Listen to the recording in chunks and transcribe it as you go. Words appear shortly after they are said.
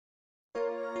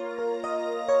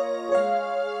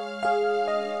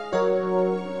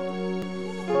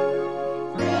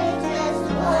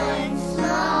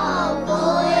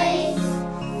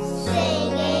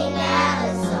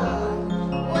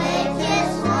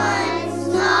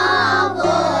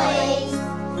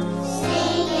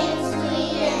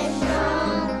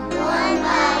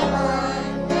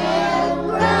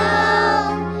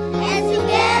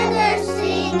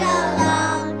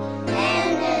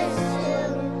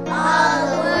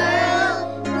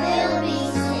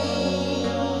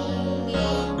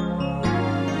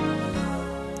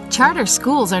Charter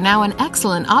schools are now an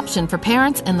excellent option for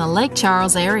parents in the Lake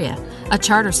Charles area. A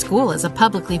charter school is a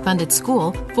publicly funded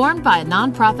school formed by a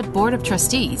nonprofit board of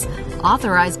trustees,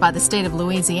 authorized by the state of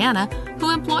Louisiana,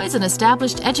 who employs an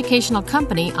established educational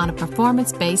company on a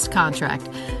performance-based contract.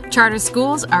 Charter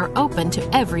schools are open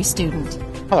to every student.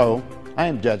 Hello, I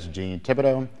am Judge Gene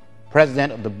Thibodeau,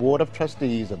 President of the Board of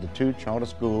Trustees of the 2 charter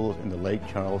schools in the Lake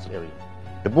Charles area.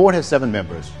 The board has 7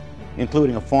 members,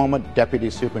 including a former Deputy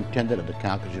Superintendent of the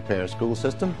Calcasieu Parish School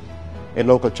System, a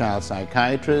local child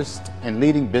psychiatrist, and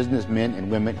leading businessmen and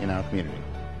women in our community.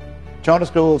 Charter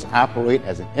schools operate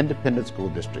as an independent school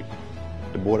district.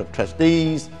 The Board of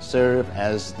Trustees serve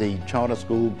as the charter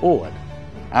school board.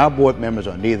 Our board members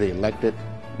are neither elected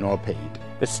nor paid.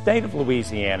 The state of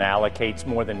Louisiana allocates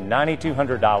more than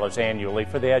 $9,200 annually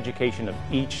for the education of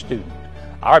each student.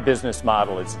 Our business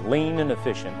model is lean and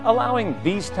efficient, allowing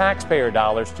these taxpayer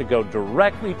dollars to go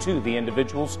directly to the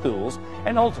individual schools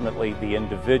and ultimately the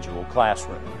individual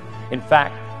classroom. In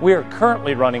fact, we are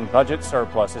currently running budget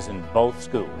surpluses in both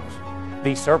schools.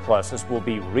 These surpluses will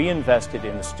be reinvested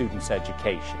in the students'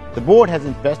 education. The board has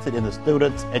invested in the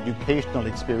students' educational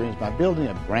experience by building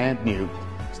a brand new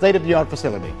state-of-the-art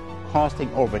facility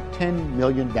costing over $10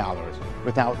 million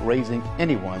without raising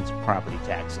anyone's property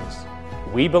taxes.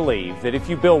 We believe that if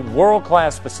you build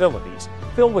world-class facilities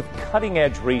filled with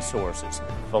cutting-edge resources,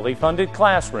 fully funded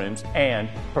classrooms, and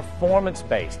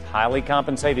performance-based, highly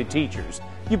compensated teachers,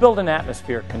 you build an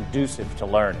atmosphere conducive to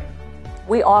learning.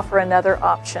 We offer another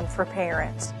option for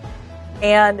parents,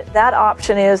 and that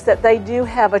option is that they do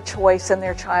have a choice in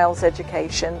their child's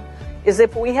education. Is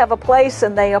if we have a place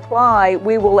and they apply,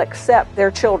 we will accept their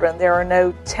children. There are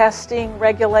no testing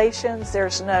regulations,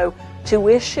 there's no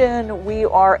tuition. We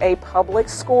are a public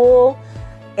school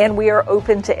and we are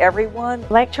open to everyone.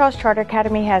 Lake Charles Charter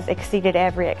Academy has exceeded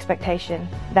every expectation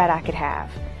that I could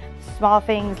have. Small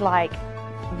things like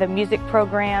the music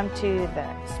program to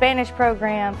the Spanish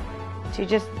program to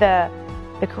just the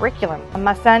curriculum.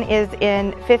 My son is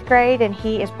in 5th grade and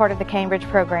he is part of the Cambridge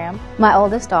program. My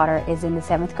oldest daughter is in the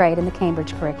 7th grade in the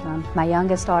Cambridge curriculum. My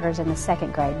youngest daughter is in the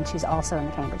 2nd grade and she's also in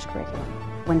the Cambridge curriculum.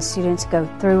 When students go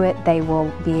through it, they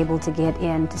will be able to get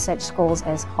into such schools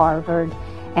as Harvard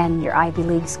and your Ivy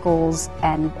League schools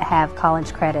and have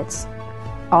college credits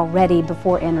already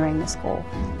before entering the school.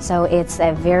 So it's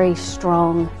a very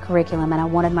strong curriculum, and I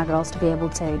wanted my girls to be able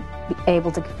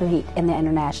to compete in the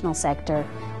international sector,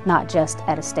 not just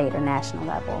at a state or national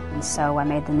level. And so I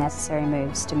made the necessary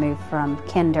moves to move from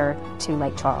kinder to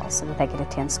Lake Charles so that they could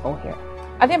attend school here.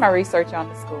 I did my research on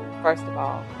the school, first of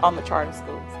all, on the charter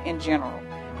schools in general.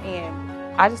 And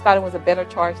I just thought it was a better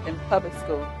choice than public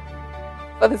school.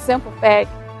 For the simple fact,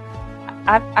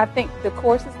 I think the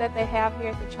courses that they have here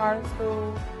at the charter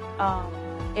school,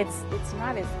 it's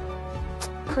not as,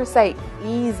 per se,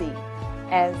 easy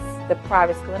as the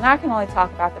private school. And I can only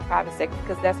talk about the private sector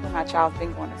because that's where my child's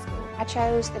been going to school. I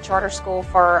chose the charter school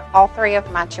for all 3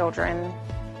 of my children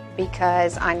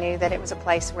because I knew that it was a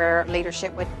place where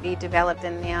leadership would be developed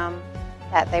in them,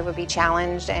 that they would be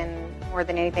challenged, and more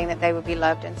than anything that they would be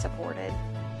loved and supported.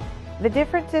 The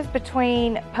differences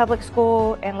between public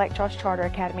school and Lake Charles Charter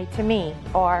Academy to me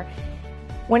are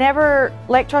whenever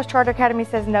Lake Charles Charter Academy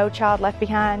says no child left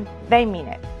behind, they mean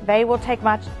it. They will take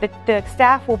the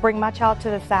staff will bring my child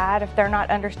to the side if they're not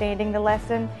understanding the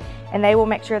lesson, and they will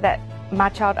make sure that my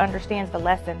child understands the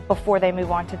lesson before they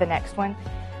move on to the next one.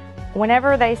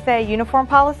 Whenever they say uniform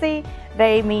policy,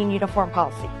 they mean uniform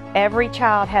policy. Every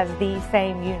child has the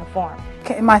same uniform.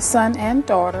 My son and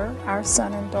daughter, our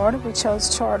son and daughter, we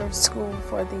chose charter school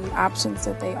for the options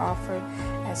that they offered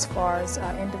as far as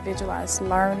individualized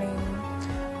learning,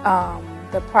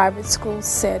 the private school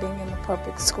setting in the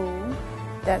public school.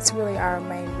 That's really our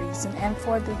main reason. And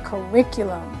for the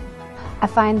curriculum, I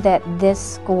find that this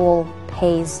school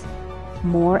pays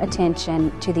more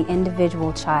attention to the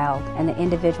individual child and the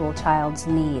individual child's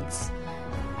needs.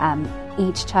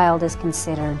 Each child is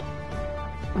considered,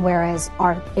 whereas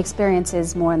our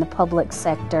experiences more in the public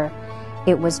sector,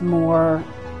 it was more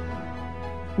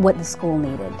what the school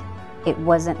needed. It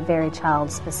wasn't very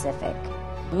child specific.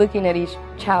 Looking at each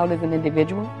child as an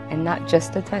individual and not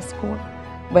just a test score,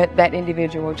 but that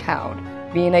individual child,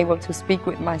 being able to speak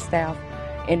with my staff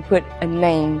and put a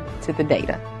name to the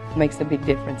data makes a big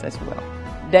difference as well.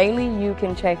 Daily, you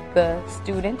can check the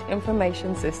student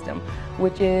information system,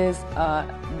 which is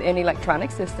an electronic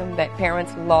system that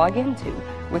parents log into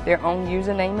with their own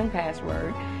username and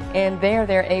password, and there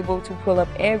they're able to pull up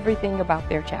everything about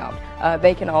their child.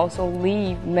 They can also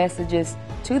leave messages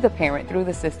to the parent through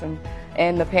the system,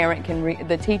 and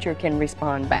the teacher can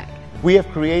respond back. We have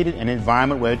created an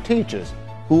environment where teachers,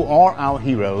 who are our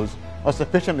heroes, are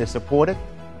sufficiently supported,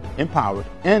 empowered,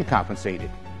 and compensated,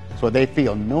 so they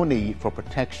feel no need for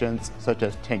protections such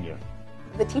as tenure.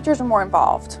 The teachers are more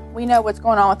involved. We know what's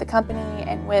going on with the company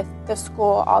and with the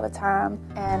school all the time,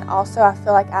 and also I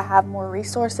feel like I have more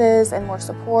resources and more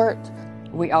support.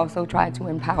 We also try to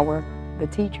empower the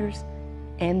teachers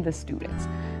and the students.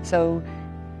 So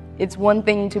it's one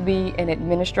thing to be an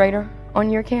administrator on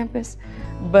your campus,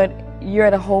 but you're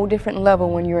at a whole different level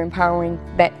when you're empowering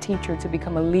that teacher to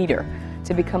become a leader,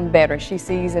 to become better. She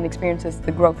sees and experiences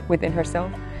the growth within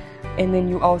herself, and then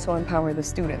you also empower the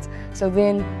students. So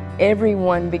then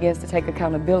everyone begins to take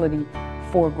accountability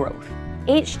for growth.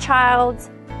 Each child's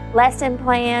lesson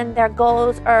plan, their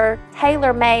goals are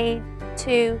tailor-made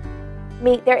to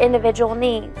meet their individual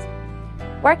needs.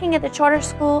 Working at the charter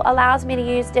school allows me to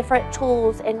use different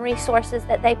tools and resources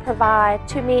that they provide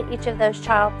to meet each of those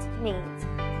child's needs.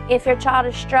 If your child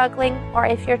is struggling or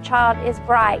if your child is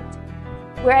bright,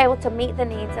 we're able to meet the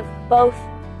needs of both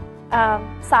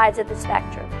sides of the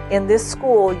spectrum. In this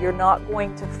school, you're not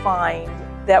going to find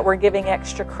that we're giving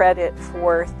extra credit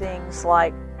for things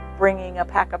like bringing a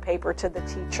pack of paper to the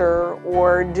teacher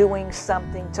or doing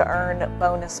something to earn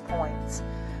bonus points.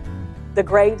 The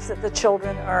grades that the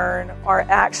children earn are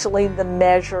actually the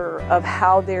measure of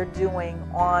how they're doing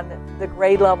on the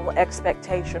grade level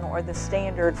expectation or the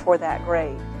standard for that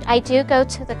grade. I do go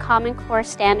to the Common Core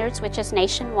Standards, which is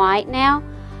nationwide now,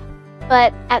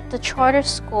 but at the charter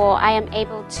school I am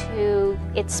able to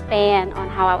expand on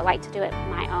how I would like to do it in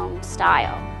my own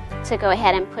style, to go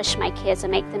ahead and push my kids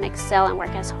and make them excel and work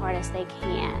as hard as they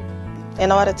can. In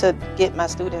order to get my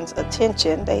students'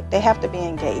 attention, they have to be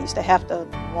engaged. They have to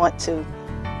want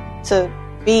to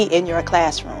be in your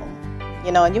classroom,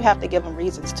 and you have to give them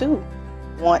reasons to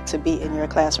want to be in your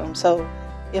classroom. So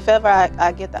if ever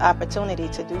I get the opportunity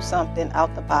to do something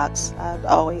out the box, I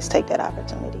always take that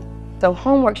opportunity. So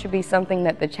homework should be something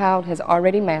that the child has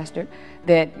already mastered,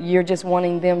 that you're just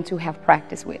wanting them to have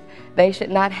practice with. They should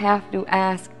not have to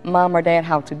ask mom or dad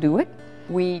how to do it.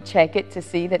 We check it to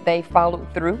see that they followed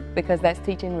through, because that's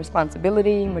teaching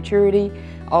responsibility, maturity,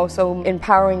 also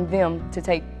empowering them to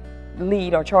take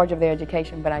lead or charge of their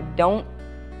education. But I don't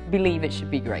believe it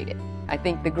should be graded. I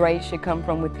think the grades should come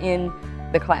from within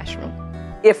the classroom.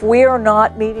 If we are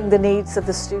not meeting the needs of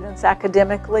the students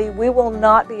academically, we will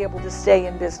not be able to stay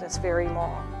in business very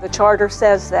long. The charter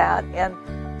says that, and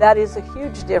that is a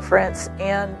huge difference,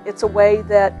 and it's a way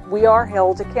that we are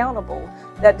held accountable.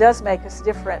 That does make us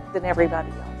different than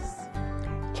everybody else.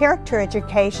 Character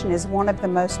education is one of the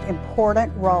most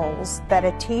important roles that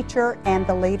a teacher and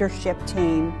the leadership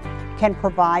team can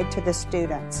provide to the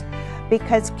students,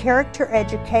 because character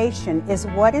education is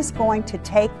what is going to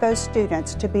take those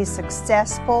students to be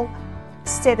successful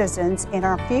citizens in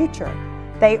our future.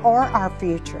 They are our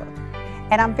future.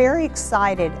 And I'm very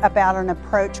excited about an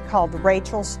approach called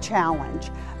Rachel's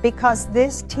Challenge, because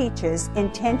this teaches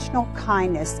intentional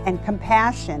kindness and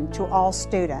compassion to all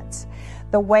students.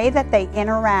 The way that they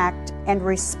interact and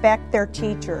respect their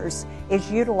teachers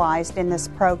is utilized in this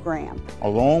program.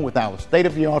 Along with our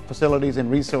state-of-the-art facilities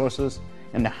and resources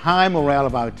and the high morale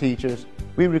of our teachers,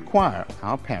 we require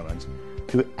our parents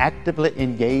to actively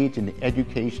engage in the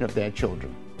education of their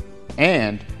children.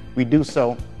 And we do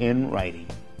so in writing.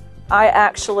 I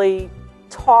actually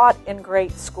taught in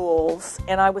great schools,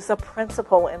 and I was a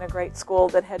principal in a great school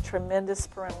that had tremendous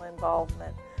parental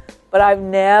involvement. But I've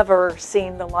never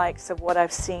seen the likes of what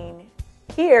I've seen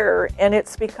here, and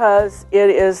it's because it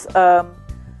is a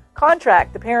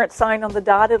contract. The parents sign on the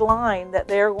dotted line that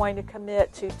they're going to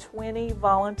commit to 20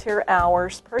 volunteer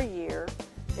hours per year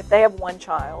if they have one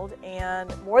child, and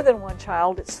more than one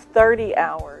child, it's 30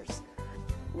 hours.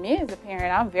 Me as a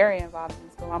parent, I'm very involved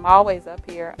in school. I'm always up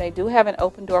here. They do have an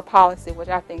open door policy, which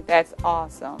I think that's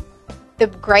awesome. The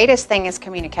greatest thing is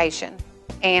communication.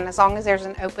 And as long as there's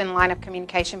an open line of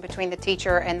communication between the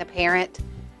teacher and the parent,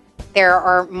 there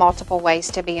are multiple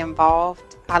ways to be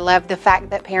involved. I love the fact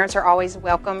that parents are always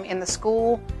welcome in the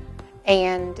school,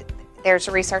 and there's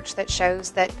research that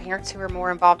shows that parents who are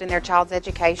more involved in their child's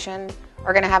education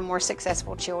are going to have more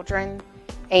successful children.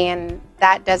 And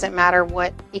that doesn't matter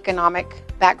what economic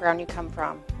background you come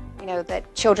from.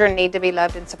 That children need to be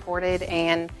loved and supported,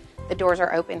 and the doors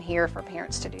are open here for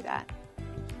parents to do that.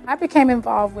 I became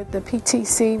involved with the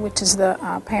PTC, which is the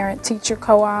Parent-Teacher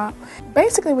Co-op.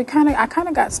 Basically, I kind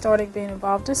of got started being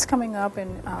involved, just coming up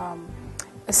and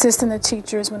assisting the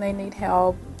teachers when they need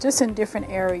help, just in different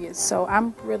areas. So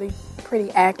I'm really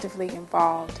pretty actively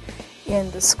involved in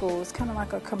the school. It's kind of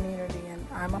like a community, and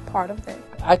I'm a part of that.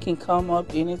 I can come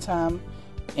up anytime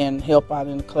and help out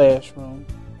in the classroom,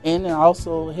 and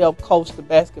also help coach the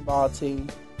basketball team.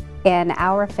 In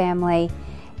our family,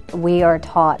 We are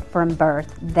taught from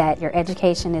birth that your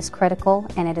education is critical,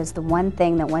 and it is the one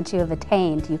thing that once you have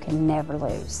attained, you can never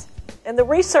lose. And the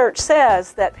research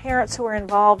says that parents who are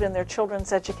involved in their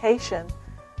children's education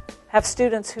have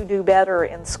students who do better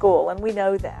in school, and we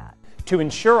know that. To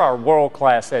ensure our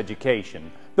world-class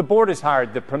education, the board has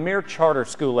hired the premier charter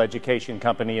school education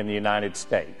company in the United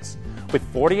States. With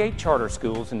 48 charter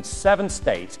schools in 7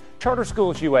 states, Charter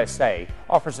Schools USA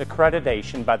offers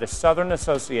accreditation by the Southern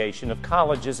Association of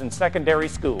Colleges and Secondary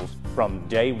Schools from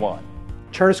day one.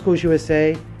 Charter Schools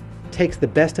USA takes the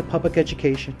best of public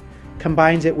education,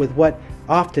 combines it with what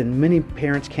often many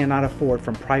parents cannot afford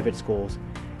from private schools,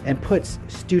 and puts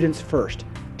students first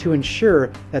to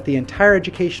ensure that the entire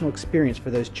educational experience for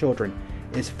those children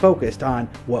is focused on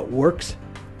what works,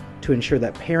 to ensure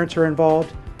that parents are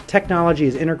involved, technology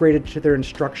is integrated to their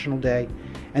instructional day,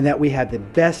 and that we have the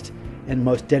best and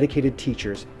most dedicated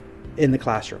teachers in the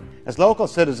classroom. As local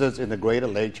citizens in the greater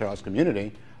Lake Charles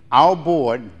community, our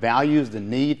board values the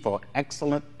need for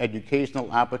excellent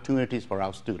educational opportunities for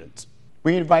our students.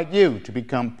 We invite you to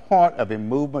become part of a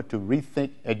movement to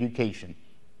rethink education.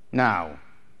 Now,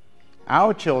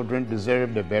 our children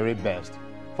deserve the very best,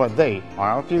 for they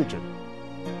are our future.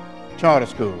 Charter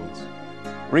schools,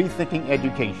 rethinking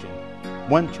education,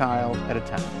 one child at a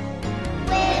time.